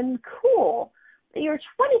freaking cool that you're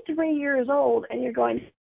 23 years old and you're going,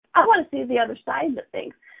 I want to see the other side of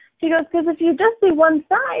things. He goes, because if you just see one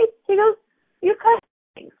side, he goes, you cut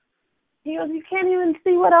things. He goes, you can't even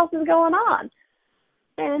see what else is going on.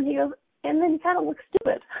 And he goes, and then you kind of look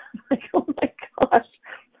stupid. I'm like, oh my gosh.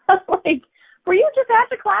 I was like, were you just at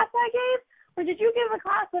the class I gave? Or did you give a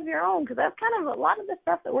class of your own? Because that's kind of a lot of the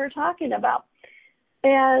stuff that we're talking about.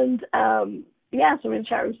 And, so in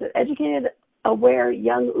chat room said, educated, aware,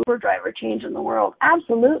 young Uber driver changing the world.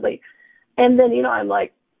 Absolutely. And then, you know, I'm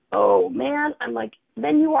like, oh, man. I'm like,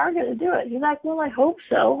 then you are going to do it. He's like, well, I hope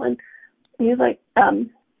so. And he's like,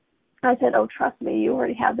 I said, oh, trust me, you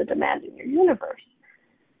already have the demand in your universe.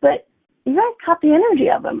 But you guys caught the energy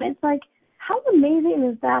of him. It's like, how amazing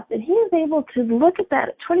is that he is able to look at that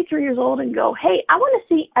at 23 years old and go, hey, I want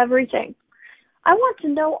to see everything. I want to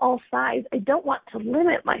know all sides. I don't want to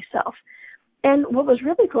limit myself. And what was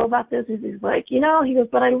really cool about this is he's like, he goes,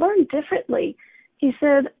 but I learned differently. He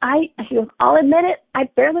said, he goes, I'll admit it, I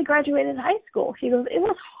barely graduated high school. He goes, it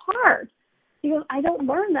was hard. He goes, I don't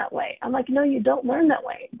learn that way. I'm like, no, you don't learn that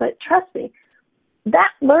way. But trust me, that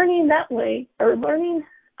learning that way, or learning,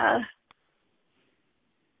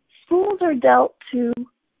 schools are dealt to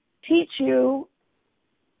teach you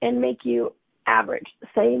and make you average, the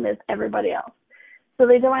same as everybody else. So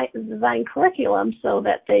they design curriculum so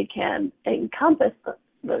that they can encompass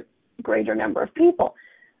the greater number of people.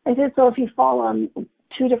 I said, so if you fall on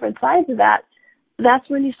two different sides of that, that's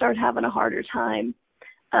when you start having a harder time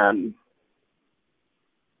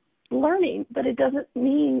learning. But it doesn't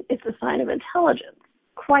mean it's a sign of intelligence.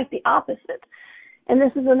 Quite the opposite. And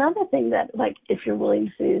this is another thing that, like, if you're willing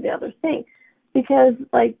to see the other thing, because,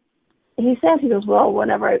 like, he goes, well,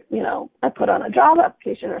 whenever I put on a job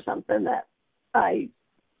application or something that I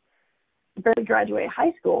barely graduate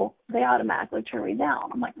high school, they automatically turn me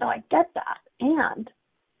down. I'm like, no, I get that. And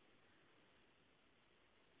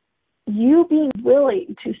you being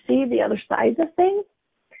willing to see the other sides of things,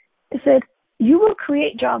 I said, you will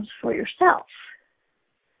create jobs for yourself.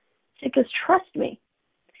 Because trust me,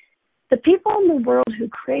 the people in the world who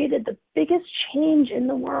created the biggest change in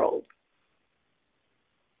the world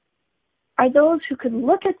are those who could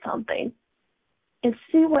look at something and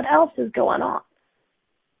see what else is going on.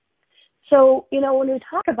 So, when we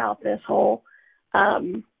talk about this whole,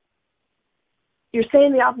 you're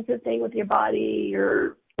saying the opposite thing with your body,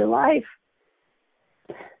 your life,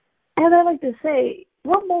 and I like to say,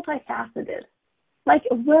 we're multifaceted, like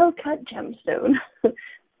a well-cut gemstone.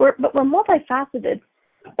 But we're multifaceted.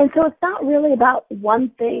 And so it's not really about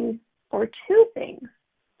one thing or two things.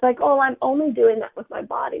 It's like, oh, I'm only doing that with my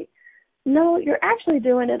body. No, you're actually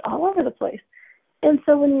doing it all over the place. And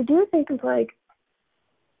so when you do things like,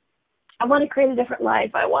 I want to create a different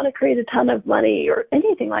life, I want to create a ton of money or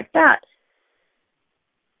anything like that,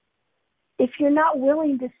 if you're not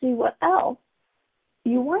willing to see what else,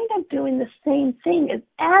 you wind up doing the same thing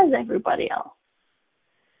as everybody else.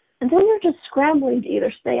 And then you're just scrambling to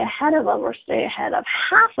either stay ahead of them or stay ahead of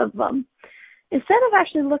half of them, instead of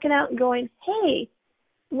actually looking out and going, hey,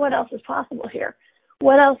 what else is possible here?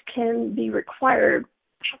 What else can be required?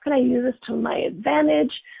 How can I use this to my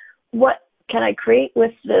advantage? What can I create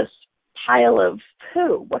with this pile of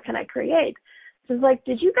poo? What can I create? So it's like,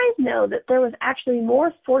 did you guys know that there was actually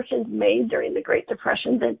more fortunes made during the Great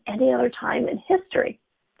Depression than any other time in history?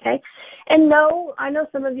 Okay? And no, I know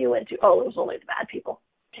some of you went to, it was only the bad people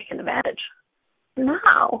taking advantage.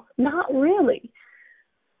 No, not really.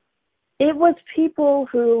 It was people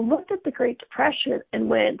who looked at the Great Depression and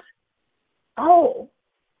went, oh,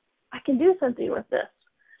 I can do something with this.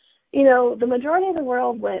 The majority of the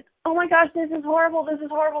world went, oh my gosh, this is horrible,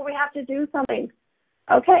 we have to do something.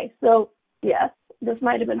 Okay, so yes, this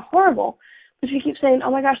might have been horrible, but if you keep saying,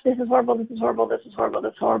 oh my gosh, this is horrible,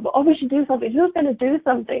 oh, we should do something, who's going to do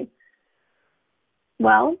something?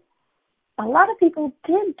 Well, a lot of people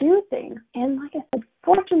did do things, and like I said,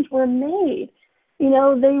 fortunes were made. They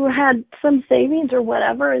had some savings or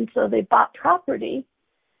whatever, and so they bought property,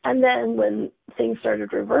 and then when things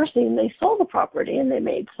started reversing, they sold the property, and they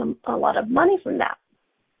made a lot of money from that.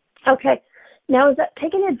 Okay, now is that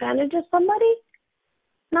taking advantage of somebody?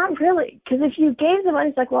 Not really, because if you gave the money,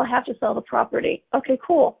 it's like, well, I have to sell the property. Okay,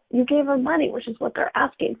 cool. You gave them money, which is what they're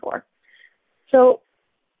asking for. So,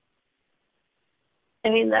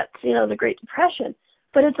 that's, the Great Depression.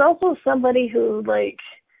 But it's also somebody who,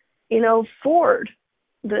 Ford,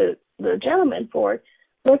 the gentleman Ford,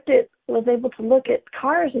 was able to look at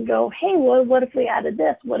cars and go, hey, well, what if we added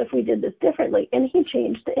this? What if we did this differently? And he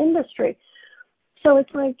changed the industry. So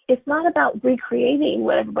it's like, it's not about recreating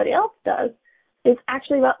what everybody else does. It's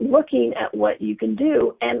actually about looking at what you can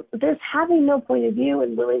do. And this having no point of view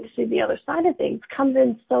and willing to see the other side of things comes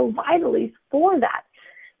in so vitally for that.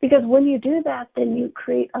 Because when you do that, then you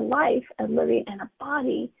create a life and living in a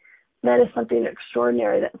body that is something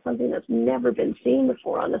extraordinary, that's something that's never been seen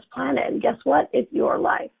before on this planet. And guess what? It's your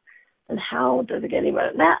life. And how does it get any better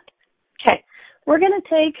than that? Okay, we're going to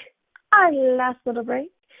take our last little break.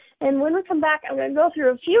 And when we come back, I'm going to go through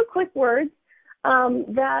a few quick words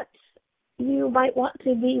that you might want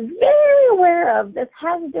to be very aware of that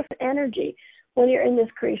has a different energy when you're in this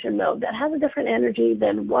creation mode, that has a different energy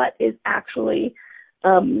than what is actually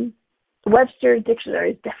Webster's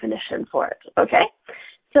Dictionary's definition for it, okay?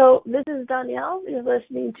 So this is Danielle. You're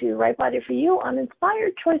listening to Right Body for You on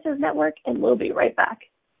Inspired Choices Network, and we'll be right back.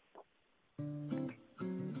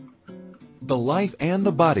 The life and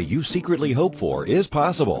the body you secretly hope for is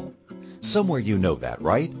possible. Somewhere you know that,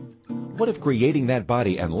 right? What if creating that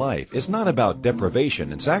body and life is not about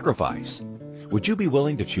deprivation and sacrifice? Would you be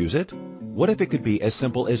willing to choose it? What if it could be as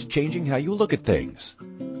simple as changing how you look at things?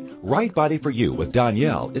 Right Body for You with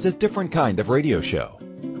Danielle is a different kind of radio show.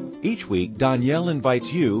 Each week, Danielle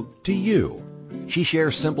invites you to you. She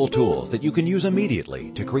shares simple tools that you can use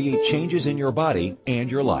immediately to create changes in your body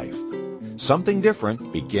and your life. Something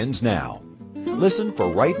different begins now. Listen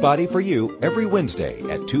for Right Body for You every Wednesday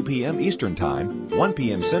at 2 p.m. Eastern Time, 1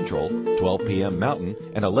 p.m. Central, 12 p.m. Mountain,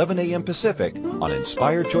 and 11 a.m. Pacific on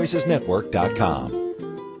InspiredChoicesNetwork.com.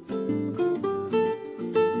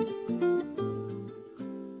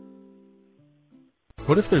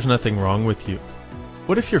 What if there's nothing wrong with you?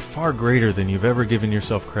 What if you're far greater than you've ever given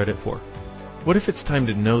yourself credit for? What if it's time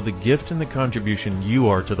to know the gift and the contribution you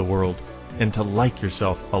are to the world and to like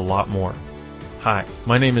yourself a lot more? Hi,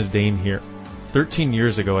 my name is Dane here. 13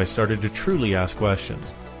 years ago, I started to truly ask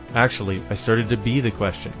questions. Actually, I started to be the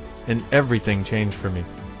question, and everything changed for me.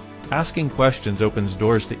 Asking questions opens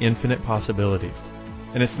doors to infinite possibilities.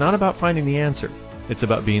 And it's not about finding the answer. It's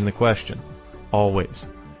about being the question. Always.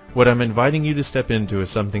 What I'm inviting you to step into is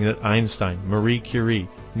something that Einstein, Marie Curie,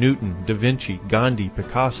 Newton, Da Vinci, Gandhi,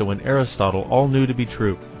 Picasso, and Aristotle all knew to be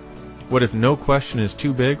true. What if no question is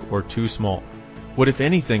too big or too small? What if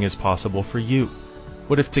anything is possible for you?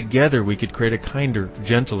 What if together we could create a kinder,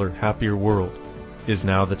 gentler, happier world? Is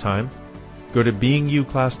now the time? Go to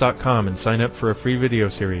beingyouclass.com and sign up for a free video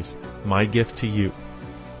series, My Gift to You.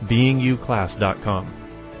 beingyouclass.com.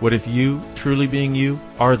 What if you, truly being you,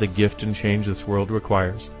 are the gift and change this world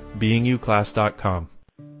requires? beingyouclass.com.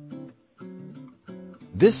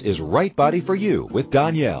 This is Right Body for You with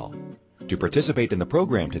Danielle. To participate in the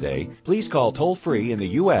program today, please call toll-free in the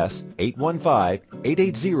U.S.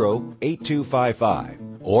 815-880-8255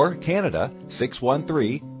 or Canada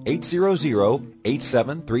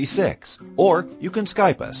 613-800-8736. Or you can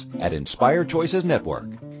Skype us at Inspired Choices Network.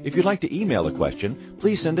 If you'd like to email a question,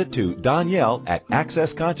 please send it to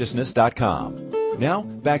Danielle@accessconsciousness.com. Now,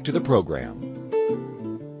 back to the program.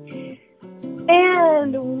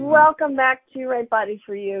 And welcome back to Right Body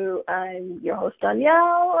for You. I'm your host,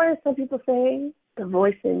 Danielle, or as some people say, the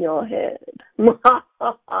voice in your head. All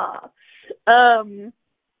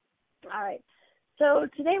right. So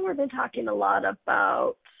today we've been talking a lot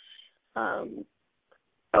about, I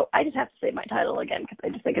just have to say my title again because I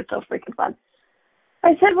just think it's so freaking fun.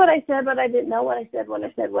 I said what I said, but I didn't know what I said when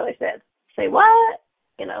I said what I said. Say what?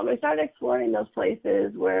 We started exploring those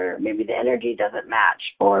places where maybe the energy doesn't match,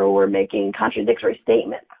 or we're making contradictory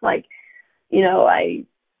statements. Like, I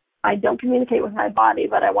don't communicate with my body,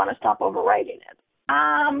 but I want to stop overwriting it.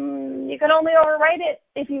 You can only overwrite it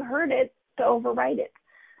if you heard it to overwrite it.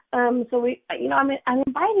 So I'm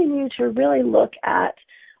inviting you to really look at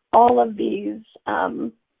all of these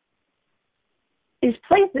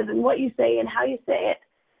places and what you say and how you say it,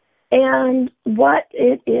 and what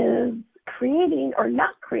it is creating or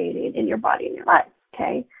not creating in your body and your life,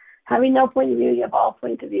 okay? Having no point of view, you have all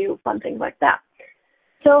point of view, fun things like that.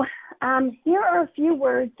 So here are a few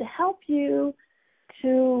words to help you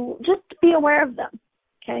to just be aware of them,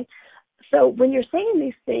 okay? So when you're saying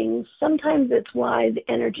these things, sometimes it's why the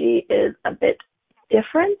energy is a bit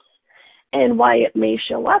different and why it may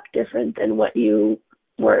show up different than what you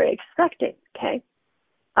were expecting, okay?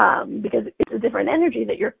 Because it's a different energy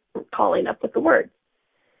that you're calling up with the words.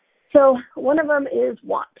 So one of them is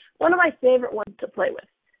want. One of my favorite ones to play with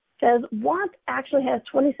says want actually has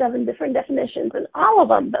 27 different definitions, and all of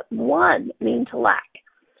them but one mean to lack.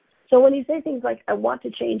 So when you say things like, I want to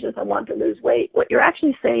change this, I want to lose weight, what you're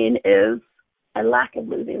actually saying is a lack of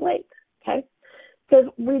losing weight, okay? Because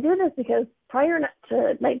we do this because prior to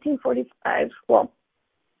 1945,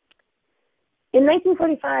 in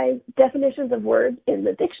 1945, definitions of words in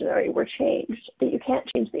the dictionary were changed, that you can't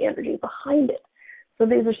change the energy behind it. So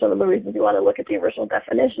these are some of the reasons you want to look at the original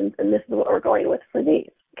definitions, and this is what we're going with for these,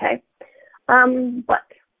 okay? But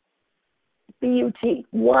B-U-T,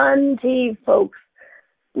 one T, folks,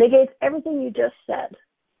 negates everything you just said,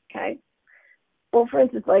 okay? Well, for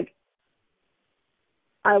instance, like,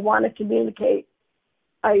 I want to communicate.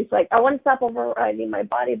 I want to stop overriding my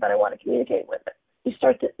body, but I want to communicate with it. You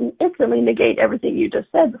start to instantly negate everything you just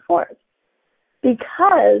said before.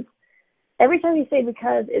 Because every time you say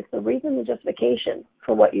because, it's the reason and justification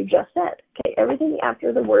for what you just said. Okay, everything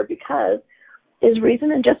after the word because is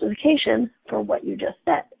reason and justification for what you just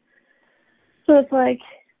said. So it's like,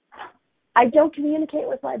 I don't communicate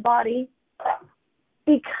with my body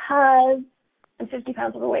because I'm 50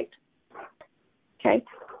 pounds overweight. Okay?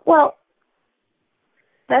 Well,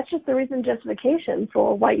 that's just the reason justification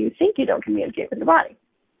for why you think you don't communicate with your body.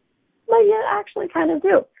 But you actually kind of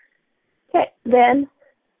do. Okay, then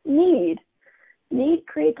need. Need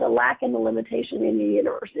creates a lack and a limitation in the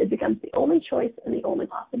universe. It becomes the only choice and the only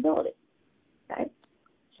possibility. Okay?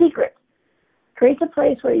 Secret creates a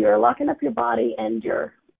place where you're locking up your body and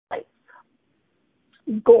your life.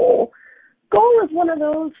 Goal. Goal is one of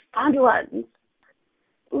those fun ones.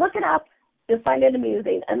 Look it up. You'll find it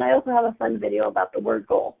amusing. And I also have a fun video about the word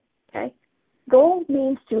goal. Okay? Goal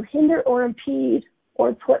means to hinder or impede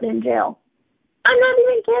or put in jail. I'm not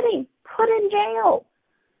even kidding. Put in jail.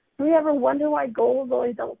 Do you ever wonder why goals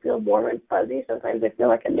always don't feel warm and fuzzy? Sometimes they feel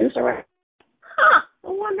like a noose around. I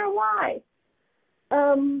wonder why.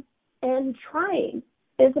 And trying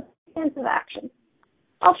is a defensive action.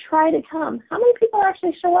 I'll try to come. How many people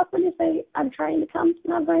actually show up when you say, I'm trying to come?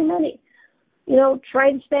 Not very many.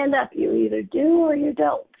 Try to stand up. You either do or you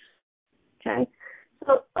don't. Okay?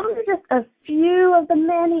 So those are just a few of the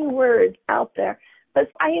many words out there. But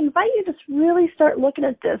I invite you to really start looking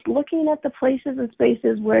at this, looking at the places and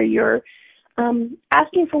spaces where you're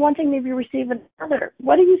asking for one thing, maybe you receive another.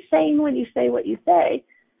 What are you saying when you say what you say?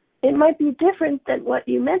 It might be different than what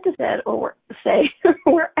you meant to say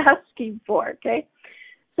or asking for, okay?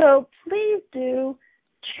 So please do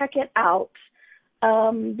check it out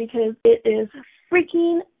because it is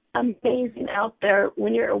freaking amazing out there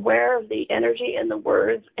when you're aware of the energy and the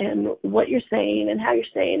words and what you're saying and how you're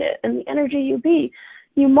saying it and the energy you be.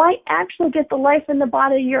 You might actually get the life in the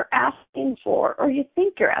body you're asking for or you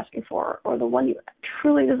think you're asking for or the one you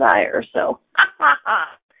truly desire. So,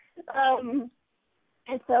 and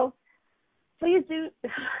so please do,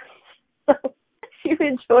 if you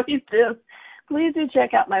enjoyed this, please do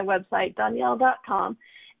check out my website, Danielle.com.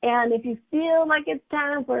 And if you feel like it's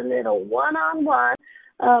time for a little one-on-one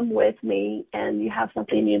with me and you have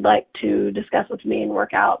something you'd like to discuss with me and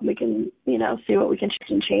work out, we can, see what we can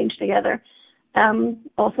change together.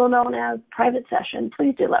 Also known as private session,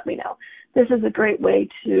 please do let me know. This is a great way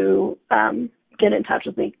to get in touch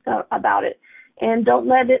with me about it. And don't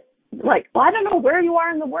let it I don't know where you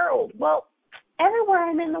are in the world. Well, everywhere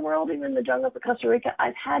I'm in the world, even in the jungles of Costa Rica,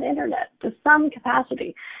 I've had internet to some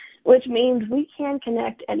capacity, which means we can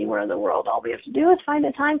connect anywhere in the world. All we have to do is find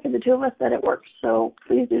a time for the two of us that it works. So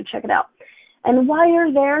please do check it out. And while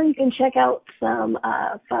you're there, you can check out some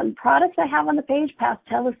fun products I have on the page, past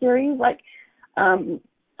teleseries like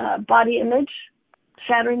Body Image,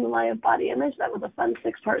 Shattering the Lie of Body Image. That was a fun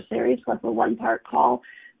 6-part series plus a 1-part call.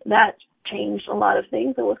 That changed a lot of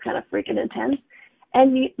things. It was kind of freaking intense.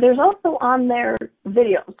 And there's also on there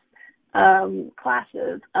videos,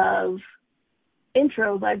 classes of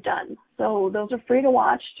intros I've done. So those are free to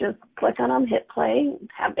watch. Just click on them, hit play,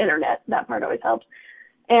 have internet. That part always helps.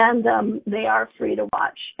 And they are free to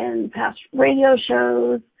watch. And past radio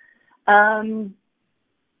shows, SoundCloud,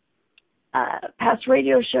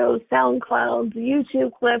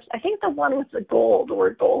 YouTube clips. I think the one with the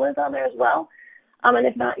word goal is on there as well. And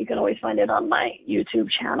if not, you can always find it on my YouTube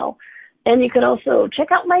channel. And you can also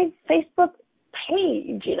check out my Facebook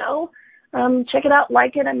page, check it out,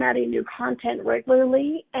 like it. I'm adding new content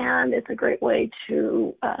regularly, and it's a great way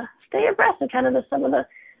to stay abreast of kind of some of the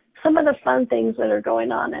fun things that are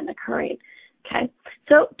going on and occurring. Okay,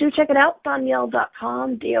 so do check it out,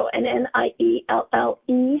 Danielle.com,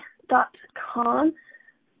 DONNIELLE.com.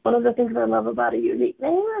 One of the things I love about a unique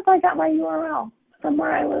name is I got my URL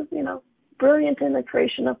somewhere I was, brilliant in the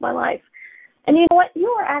creation of my life. And you know what? You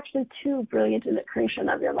are actually too brilliant in the creation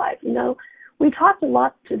of your life. We talked a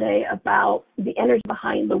lot today about the energy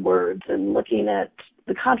behind the words and looking at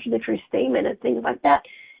the contradictory statement and things like that.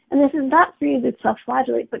 And this is not for you to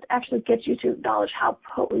self-flagellate, but to actually get you to acknowledge how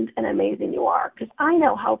potent and amazing you are. Because I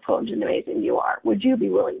know how potent and amazing you are. Would you be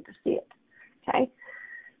willing to see it? Okay?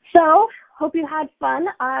 So, hope you had fun.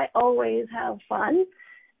 I always have fun.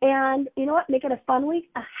 And you know what? Make it a fun week,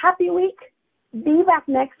 a happy week. Be back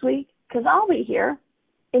next week because I'll be here.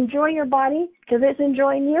 Enjoy your body because it's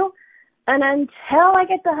enjoying you. And until I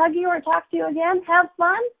get to hug you or talk to you again, have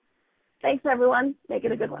fun. Thanks, everyone. Make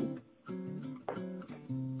it a good one.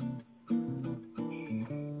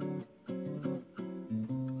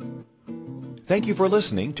 Thank you for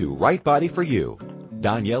listening to Right Body for You.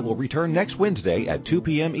 Danielle will return next Wednesday at 2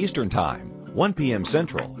 p.m. Eastern Time, 1 p.m.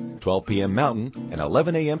 Central, 12 p.m. Mountain, and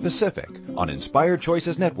 11 a.m. Pacific on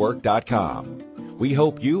InspiredChoicesNetwork.com. We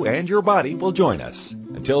hope you and your body will join us.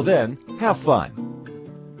 Until then, have fun.